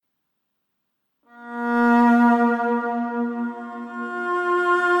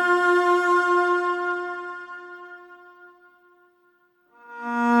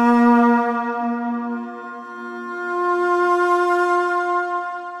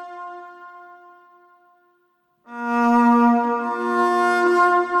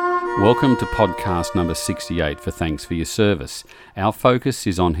Welcome to podcast number 68 for Thanks for Your Service. Our focus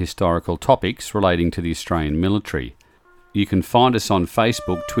is on historical topics relating to the Australian military. You can find us on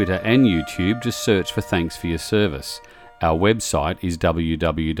Facebook, Twitter and YouTube. Just search for Thanks for Your Service. Our website is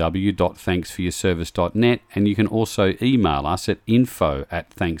www.thanksforyourservice.net, and you can also email us at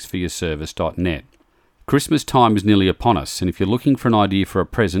info@thanksforyourservice.net. Christmas time is nearly upon us, and if you're looking for an idea for a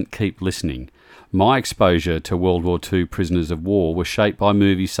present, keep listening. My exposure to World War II prisoners of war was shaped by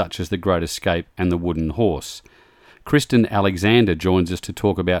movies such as The Great Escape and The Wooden Horse. Kristen Alexander joins us to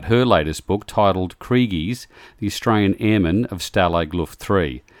talk about her latest book titled Kriegies, the Australian Airmen of Stalag Luft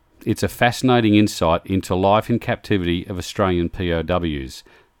III. It's a fascinating insight into life in captivity of Australian POWs.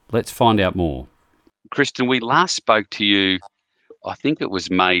 Let's find out more. Kristen, we last spoke to you, I think it was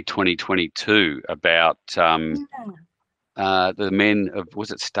May 2022, about the men of,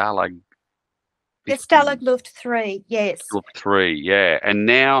 was it Stalag? The Stalag Luft III, yes. Luft III, yeah. And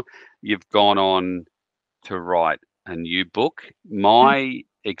now you've gone on to write a new book. My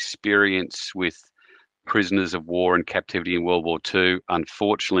experience with prisoners of war and captivity in World War II,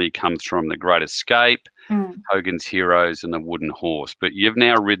 unfortunately, comes from The Great Escape, Hogan's Heroes, and The Wooden Horse. But you've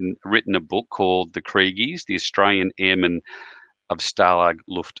now written a book called The Kriegies, the Australian Airmen of Stalag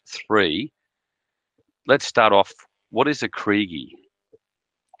Luft III. Let's start off. What is a Kriegie?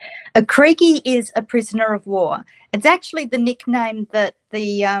 A Kriegie is a prisoner of war. It's actually the nickname that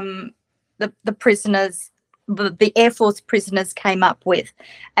the prisoners, the Air Force prisoners, came up with,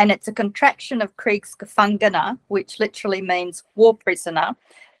 and it's a contraction of Kriegsgefangener, which literally means war prisoner.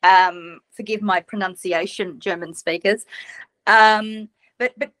 Forgive my pronunciation, German speakers.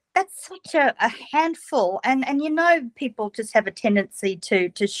 But that's such a handful, and people just have a tendency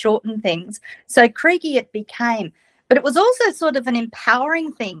to shorten things. So Kriegie it became. But it was also sort of an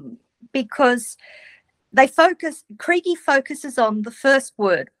empowering thing because Kriegie focuses on the first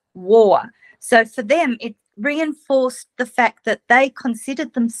word, war. So for them, it reinforced the fact that they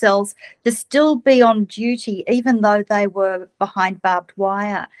considered themselves to still be on duty, even though they were behind barbed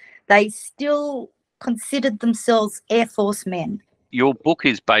wire. They still considered themselves Air Force men. Your book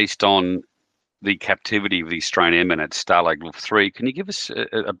is based on the captivity of the Australian Airmen at Stalag Luft III. Can you give us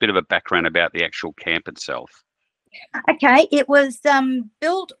a bit of a background about the actual camp itself? Okay, it was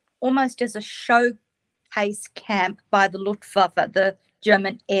built almost as a showcase camp by the Luftwaffe, the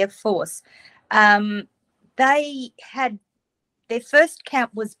German Air Force. They had their first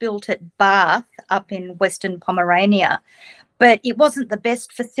camp was built at Bath up in Western Pomerania, but it wasn't the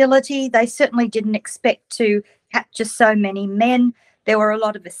best facility. They certainly didn't expect to capture so many men. There were a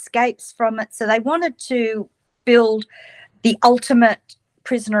lot of escapes from it, so they wanted to build the ultimate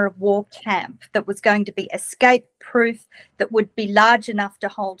prisoner of war camp that was going to be escape proof, that would be large enough to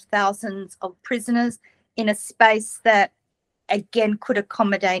hold thousands of prisoners in a space that again could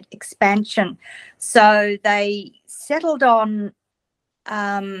accommodate expansion. So they settled on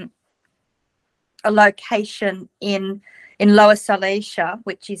a location in Lower Silesia,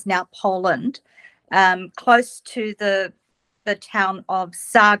 which is now Poland, close to the town of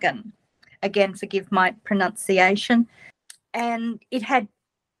Sagen. Again, forgive my pronunciation. And it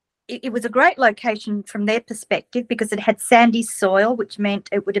was a great location from their perspective because it had sandy soil, which meant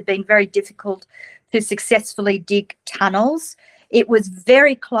it would have been very difficult to successfully dig tunnels. It was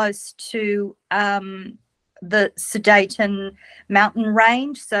very close to the Sudeten mountain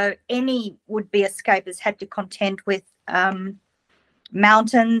range, so any would-be escapers had to contend with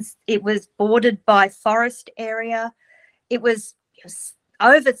mountains. It was bordered by forest area. It was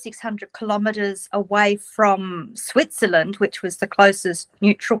over 600 kilometres away from Switzerland, which was the closest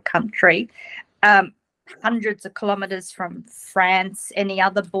neutral country, hundreds of kilometres from France, any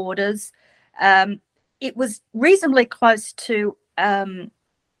other borders. It was reasonably close to a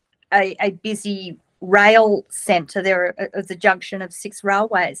busy rail centre. There was a junction of 6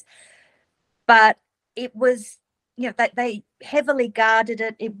 railways. But it was, they heavily guarded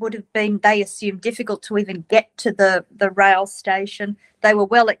it. It would have been, they assumed, difficult to even get to the rail station. They were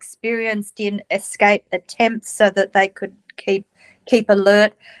well experienced in escape attempts so that they could keep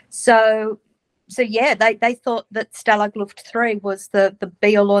alert. So yeah, they thought that Stalag Luft III was the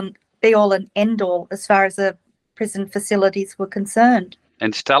be all and end all as far as the prison facilities were concerned.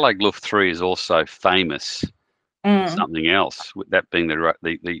 And Stalag Luft III is also famous for something else, that being the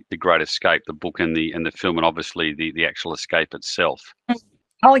Great Escape, the book and the film, and obviously the actual escape itself.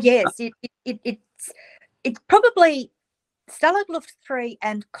 Oh yes, it's probably Stalag Luft III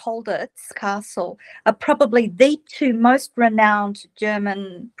and Colditz Castle are probably the two most renowned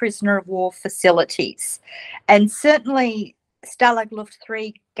German prisoner of war facilities, and certainly Stalag Luft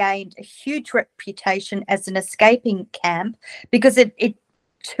III gained a huge reputation as an escaping camp because it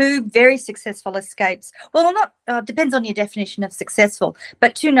two very successful escapes. Well, not depends on your definition of successful,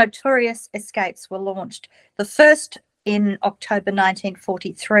 but two notorious escapes were launched. The first in October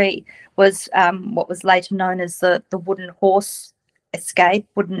 1943 was what was later known as the Wooden Horse escape,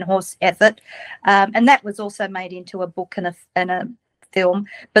 Wooden Horse effort, and that was also made into a book and a film.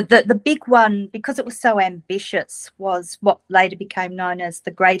 But the big one, because it was so ambitious, was what later became known as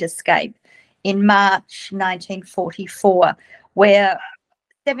the Great Escape in March 1944, where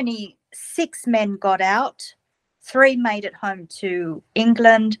 76 men got out, 3 made it home to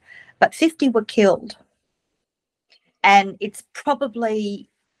England, but 50 were killed. And it's probably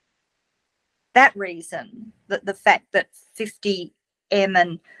that reason, that the fact that 50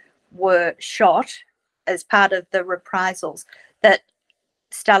 airmen were shot as part of the reprisals, that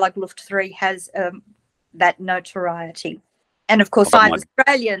Stalag Luft 3 has that notoriety. And of course, 5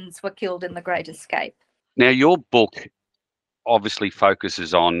 Australians were killed in the Great Escape. Now, your book obviously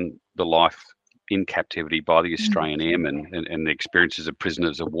focuses on the life in captivity by the Australian airmen and the experiences of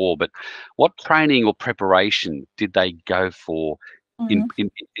prisoners of war. But what training or preparation did they go for in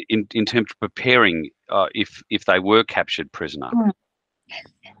terms of preparing if they were captured prisoner?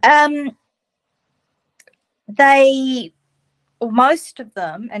 Most of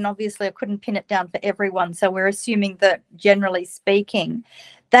them, and obviously I couldn't pin it down for everyone, so we're assuming that generally speaking,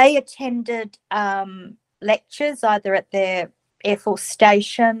 they attended lectures either at their Air Force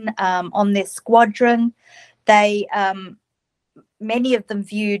station, on their squadron. They many of them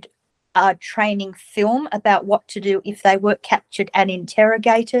viewed a training film about what to do if they were captured and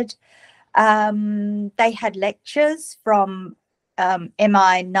interrogated. They had lectures from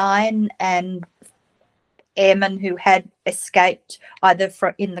MI9 and airmen who had escaped either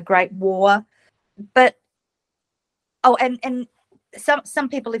in the Great War. But and some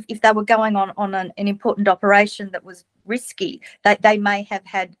people, if they were going on an important operation that was risky, they may have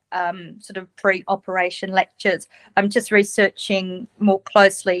had sort of pre-operation lectures. I'm just researching more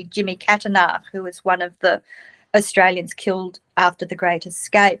closely Jimmy Catanach, who was one of the Australians killed after the Great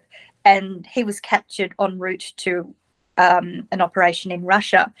Escape, and he was captured en route to an operation in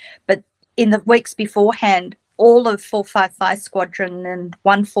Russia. But in the weeks beforehand, all of 455 Squadron and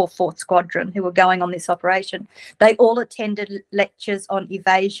 144th Squadron who were going on this operation, they all attended lectures on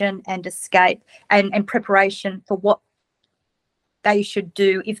evasion and escape and preparation for what they should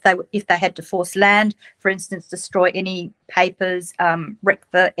do if they had to force land, for instance, destroy any papers, wreck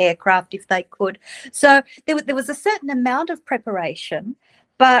the aircraft if they could. So there was a certain amount of preparation,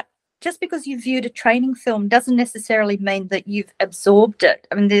 but just because you viewed a training film doesn't necessarily mean that you've absorbed it.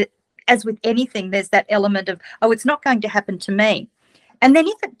 I mean, as with anything, there's that element of, oh, it's not going to happen to me. And then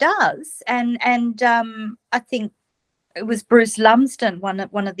if it does, and I think it was Bruce Lumsden, one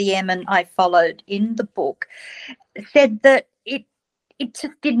of the airmen I followed in the book, said that it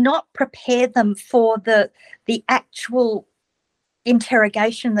just did not prepare them for the actual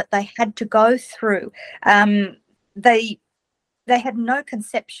interrogation that they had to go through. They had no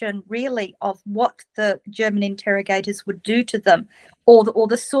conception really of what the German interrogators would do to them, or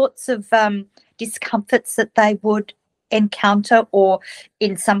the sorts of discomforts that they would encounter, or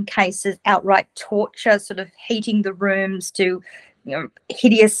in some cases outright torture, sort of heating the rooms to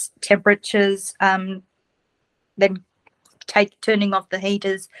hideous temperatures, then turning off the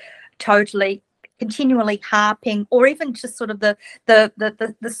heaters totally, continually harping, or even just sort of the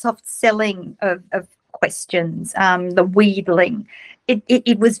soft selling of questions, the wheedling.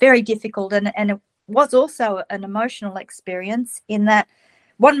 It was very difficult, and it was also an emotional experience, in that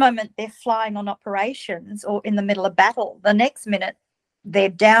one moment they're flying on operations or in the middle of battle, the next minute they're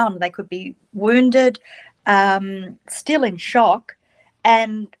down, they could be wounded, still in shock,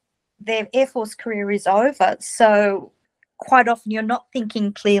 and their Air Force career is over. So quite often you're not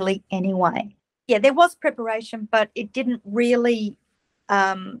thinking clearly anyway. Yeah, there was preparation, but it didn't really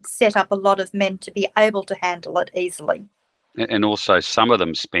set up a lot of men to be able to handle it easily. And also, some of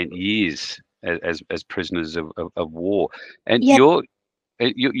them spent years as prisoners of war. And your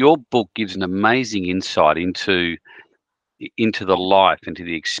book gives an amazing insight into the life, into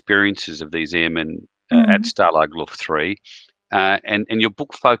the experiences of these airmen at Stalag Luft 3. And your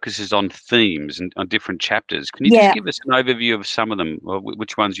book focuses on themes and on different chapters. Can you just give us an overview of some of them, or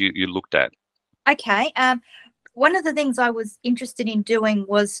which ones you looked at? Okay. One of the things I was interested in doing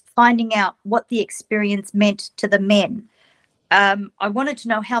was finding out what the experience meant to the men. I wanted to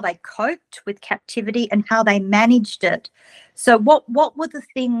know how they coped with captivity and how they managed it. So what were the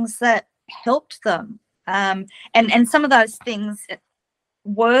things that helped them? And some of those things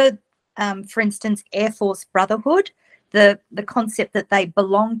were, for instance, Air Force brotherhood. the concept that they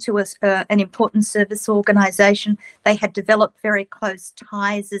belonged to an important service organisation. They had developed very close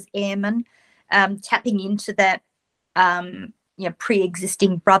ties as airmen, tapping into that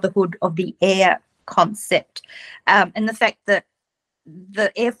pre-existing brotherhood of the air concept, and the fact that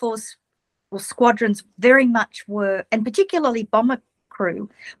the Air Force squadrons very much were, and particularly bomber crew,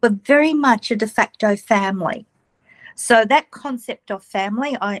 were very much a de facto family. So that concept of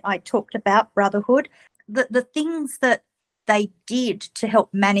family, I talked about brotherhood, the things that they did to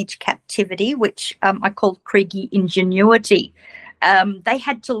help manage captivity, which I call Kriegie ingenuity. They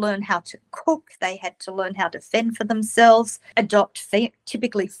had to learn how to cook. They had to learn how to fend for themselves, adopt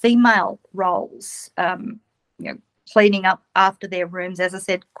typically female roles, cleaning up after their rooms, as I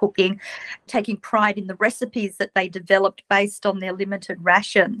said, cooking, taking pride in the recipes that they developed based on their limited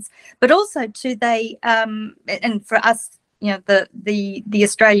rations. But also and for us, the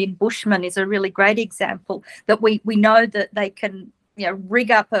Australian bushman is a really great example, that we know that they can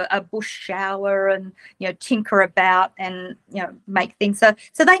rig up a bush shower and tinker about and make things.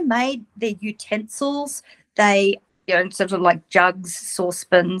 So they made their utensils. They sort of like jugs,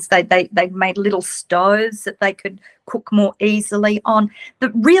 saucepans. They made little stoves that they could cook more easily on. The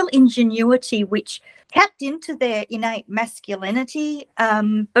real ingenuity, which tapped into their innate masculinity,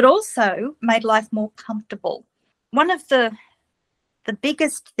 but also made life more comfortable. One of the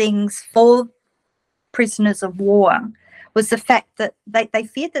biggest things for prisoners of war was the fact that they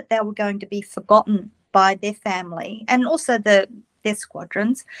feared that they were going to be forgotten by their family and also their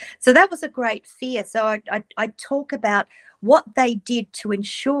squadrons. So that was a great fear. So I talk about what they did to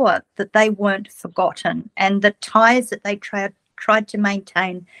ensure that they weren't forgotten, and the ties that they tried to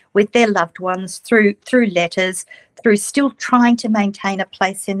maintain with their loved ones through letters, through still trying to maintain a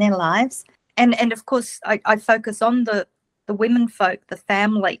place in their lives. And of course, I focus on the women folk, the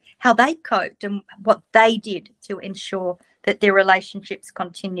family, how they coped and what they did to ensure that their relationships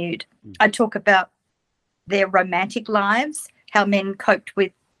continued. I talk about their romantic lives, how men coped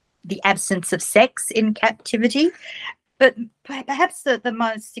with the absence of sex in captivity. But perhaps the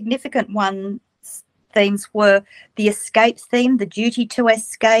most significant themes were the escape theme, the duty to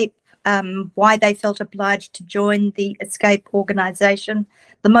escape, why they felt obliged to join the escape organisation,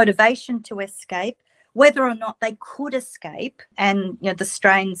 the motivation to escape, whether or not they could escape, and the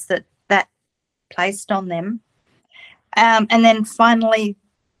strains that placed on them. And then finally,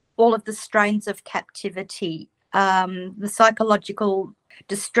 all of the strains of captivity, the psychological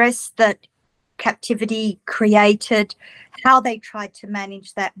distress that captivity created, how they tried to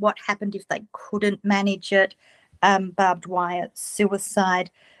manage that, what happened if they couldn't manage it, barbed wire, suicide.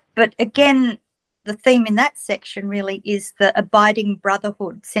 But again, the theme in that section really is the abiding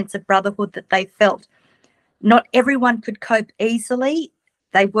brotherhood, sense of brotherhood that they felt. Not everyone could cope easily.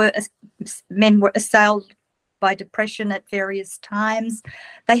 Men were assailed by depression at various times.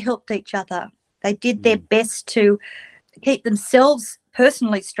 They helped each other. They did their best to keep themselves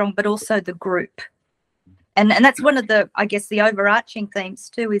personally strong, but also the group. And that's one of the overarching themes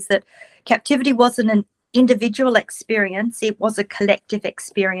too, is that captivity wasn't an individual experience, it was a collective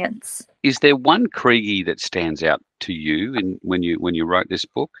experience. Is there one Kriegie that stands out to you when you wrote this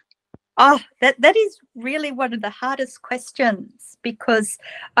book? Oh, that is really one of the hardest questions, because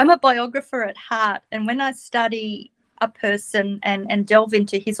I'm a biographer at heart, and when I study a person and delve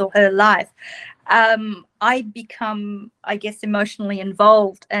into his or her life, I become, emotionally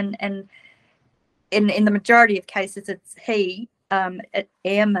involved, and in the majority of cases it's he, at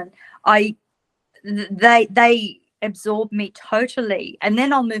airmen. They absorb me totally, and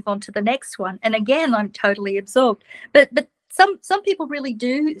then I'll move on to the next one, and again I'm totally absorbed. But some people really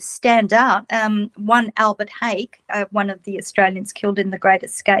do stand out. One, Albert Hake, one of the Australians killed in the Great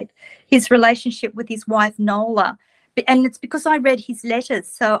Escape, his relationship with his wife Nola, and it's because I read his letters,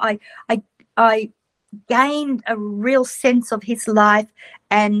 so I gained a real sense of his life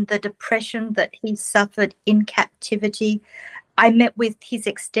and the depression that he suffered in captivity. I met with his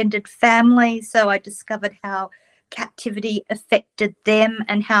extended family, so I discovered how captivity affected them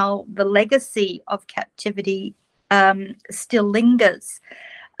and how the legacy of captivity still lingers.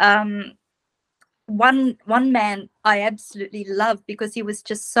 One man I absolutely loved because he was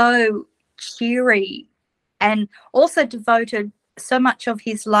just so cheery and also devoted so much of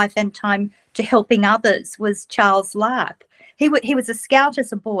his life and time to helping others was Charles Lark. He was a scout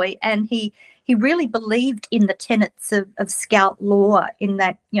as a boy, and he really believed in the tenets of scout law, in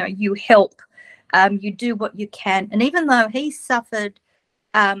that you help, you do what you can. And even though he suffered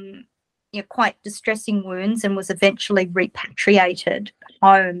quite distressing wounds and was eventually repatriated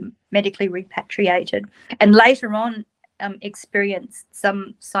home, medically repatriated, and later on experienced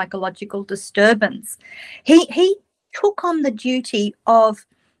some psychological disturbance, he took on the duty of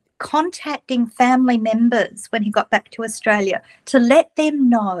contacting family members when he got back to Australia to let them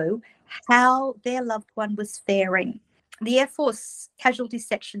know how their loved one was faring. The Air Force Casualty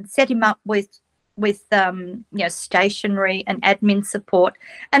Section set him up with stationery and admin support,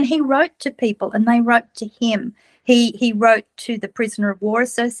 and he wrote to people, and they wrote to him. He wrote to the Prisoner of War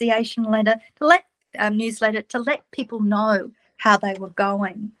Association newsletter to let people know how they were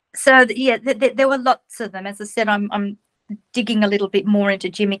going. So there were lots of them. As I said, I'm digging a little bit more into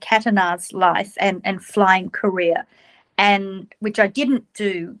Jimmy Catanar's life and flying career, and which I didn't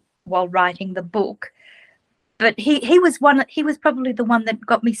do while writing the book. But he was probably the one that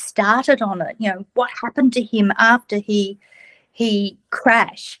got me started on it. What happened to him after he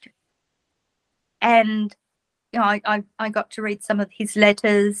crashed, and I got to read some of his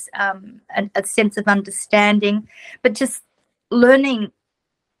letters, and a sense of understanding, but just learning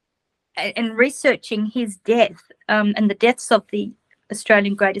and researching his death, and the deaths of the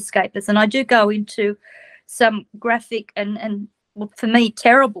Australian Great Escapers. And I do go into some graphic and well, for me,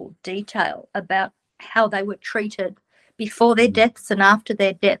 terrible detail about how they were treated before their deaths and after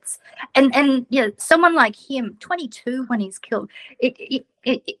their deaths. And someone like him, 22 when he's killed,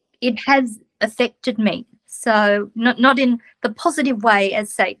 it has affected me. So not in the positive way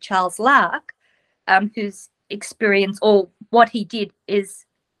as, say, Charles Lark, whose experience or what he did is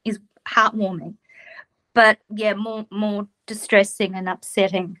heartwarming, but more distressing and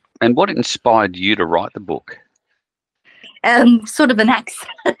upsetting. And what inspired you to write the book? Sort of an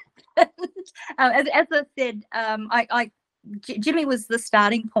accident. As I said, Jimmy was the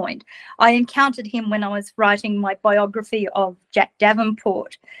starting point. I encountered him when I was writing my biography of Jack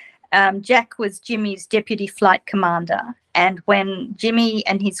Davenport. Jack was Jimmy's deputy flight commander, and when Jimmy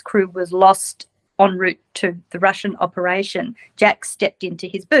and his crew was lost en route to the Russian operation, Jack stepped into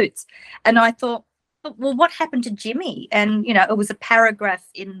his boots. And I thought, well, what happened to Jimmy? And, it was a paragraph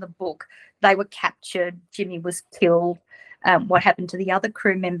in the book. They were captured, Jimmy was killed. What happened to the other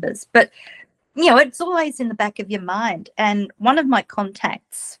crew members? But, it's always in the back of your mind. And one of my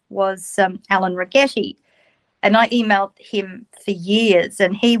contacts was Alan Righetti, and I emailed him for years,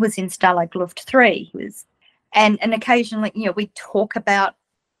 and he was in Stalag Luft 3. And occasionally, we'd talk about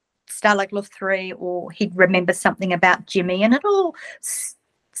Stalag Luft 3, or he'd remember something about Jimmy, and it all,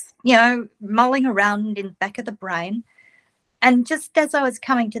 mulling around in the back of the brain. And just as I was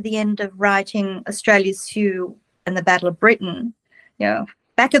coming to the end of writing Australia's Hugh and the Battle of Britain,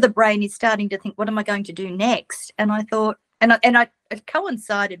 back of the brain is starting to think, what am I going to do next? And I thought, and it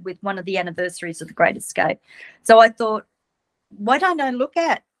coincided with one of the anniversaries of the Great Escape. So I thought, why don't I look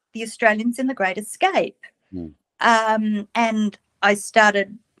at the Australians in the Great Escape? And I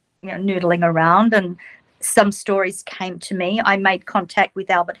started, noodling around, and some stories came to me. I made contact with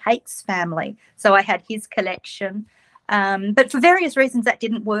Albert Hake's family, so I had his collection. But for various reasons, that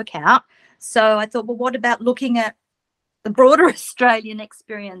didn't work out. So I thought, well, what about looking at the broader Australian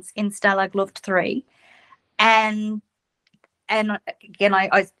experience in Stalag Luft 3? And again,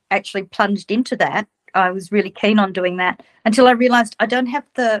 I actually plunged into that. I was really keen on doing that until I realised I don't have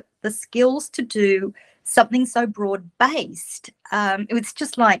the skills to do something so broad-based. It was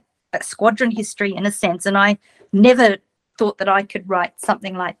just like a squadron history in a sense, and I never thought that I could write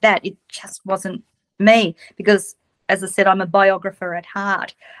something like that. It just wasn't me because, as I said, I'm a biographer at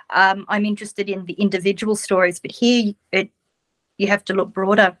heart. I'm interested in the individual stories, but here you have to look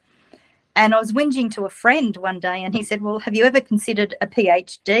broader. And I was whinging to a friend one day, and he said, well, have you ever considered a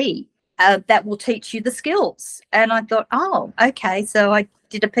PhD that will teach you the skills? And I thought, oh, okay. So I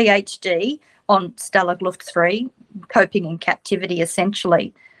did a PhD on Stalag Luft 3, coping in captivity,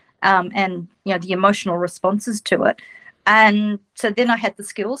 essentially, and, the emotional responses to it. And so then I had the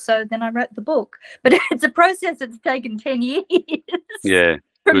skills, so then I wrote the book. But it's a process that's taken 10 years. Yeah,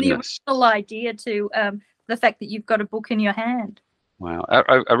 from goodness. The original idea to the fact that you've got a book in your hand. Wow.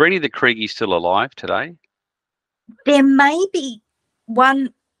 Are any of the Kriegies still alive today? There may be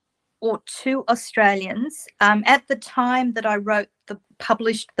one or two Australians. At the time that I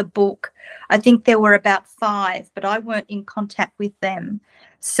published the book, I think there were about 5, but I weren't in contact with them.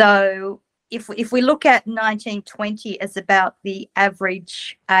 So if we look at 1920 as about the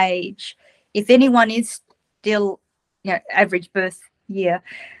average age, if anyone is still, average birth year,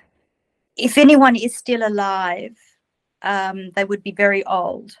 if anyone is still alive, they would be very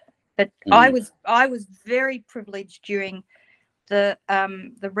old. But I was very privileged during the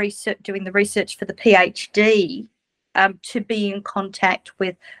research, doing the research for the PhD, to be in contact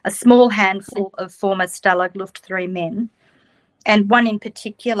with a small handful of former Stalag Luft 3 men, and one in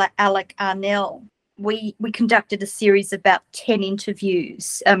particular, Alec Arnell. We conducted a series of about 10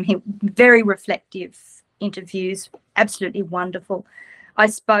 interviews. He very reflective interviews, absolutely wonderful. I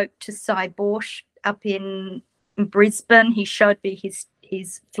spoke to Cy Borsch up in Brisbane. He showed me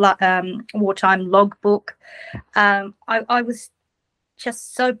his wartime logbook. I was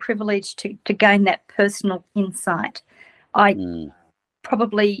just so privileged to gain that personal insight.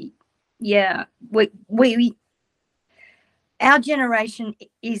 Probably, yeah, our generation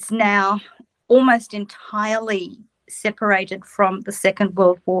is now almost entirely separated from the Second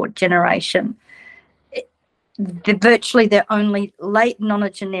World War generation. Virtually, they're only late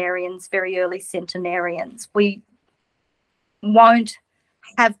nonagenarians, very early centenarians. We won't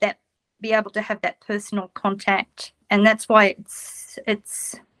be able to have that personal contact, and that's why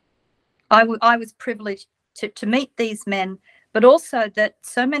I was privileged to meet these men, but also that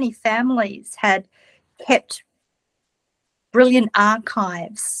so many families had kept brilliant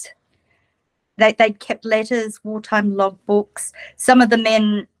archives. They'd kept letters, wartime logbooks. Some of the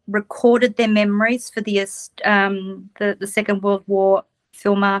men recorded their memories for the Second World War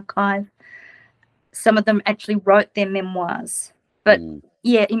film archive. Some of them actually wrote their memoirs. But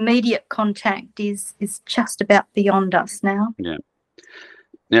yeah, immediate contact is just about beyond us now. Yeah.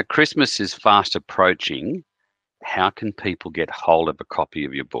 Now, Christmas is fast approaching. How can people get hold of a copy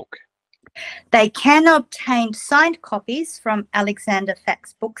of your book? They can obtain signed copies from Alexander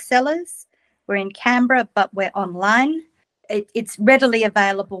Fax Booksellers. We're in Canberra, but we're online. It's readily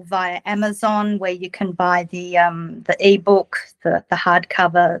available via Amazon, where you can buy the ebook, the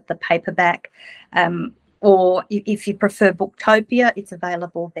hardcover, the paperback, or if you prefer Booktopia, it's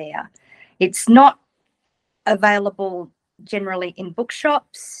available there. It's not available generally in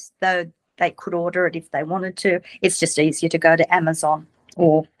bookshops, though they could order it if they wanted to. It's just easier to go to Amazon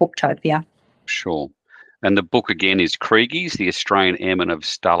or Booktopia. Sure. And the book again is Kriegies, the Australian Airmen of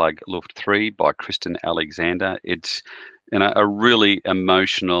Stalag Luft 3 by Kristen Alexander. It's a really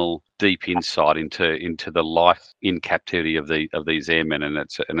emotional, deep insight into the life in captivity of these airmen, and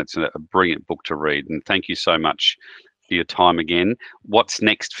it's a brilliant book to read. And thank you so much for your time again. What's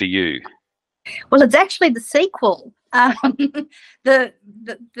next for you? Well, it's actually the sequel. The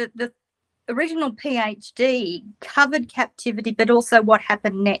original PhD covered captivity, but also what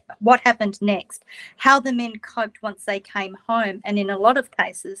happened next, how the men coped once they came home, and in a lot of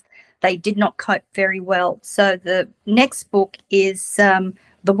cases they did not cope very well. So the next book is the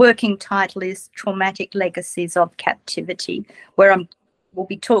working title is Traumatic Legacies of Captivity, where we'll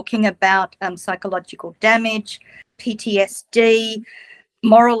be talking about psychological damage, PTSD,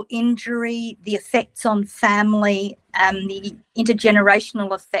 moral injury, the effects on family, the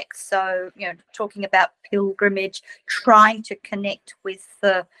intergenerational effects. So, talking about pilgrimage, trying to connect with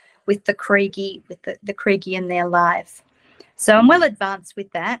the Kriegie, the Kriegie in their life. So I'm well advanced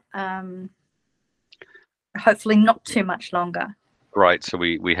with that. Hopefully not too much longer. Great. So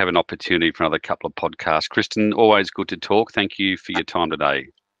we have an opportunity for another couple of podcasts. Kristen, always good to talk. Thank you for your time today.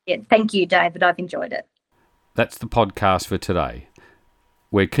 Yeah, thank you, David. I've enjoyed it. That's the podcast for today.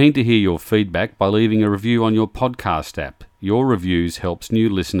 We're keen to hear your feedback by leaving a review on your podcast app. Your reviews helps new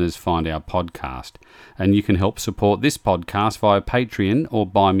listeners find our podcast. And you can help support this podcast via Patreon or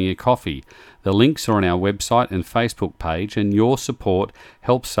Buy Me a Coffee. The links are on our website and Facebook page, and your support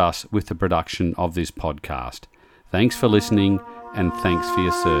helps us with the production of this podcast. Thanks for listening, and thanks for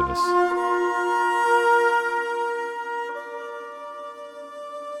your service.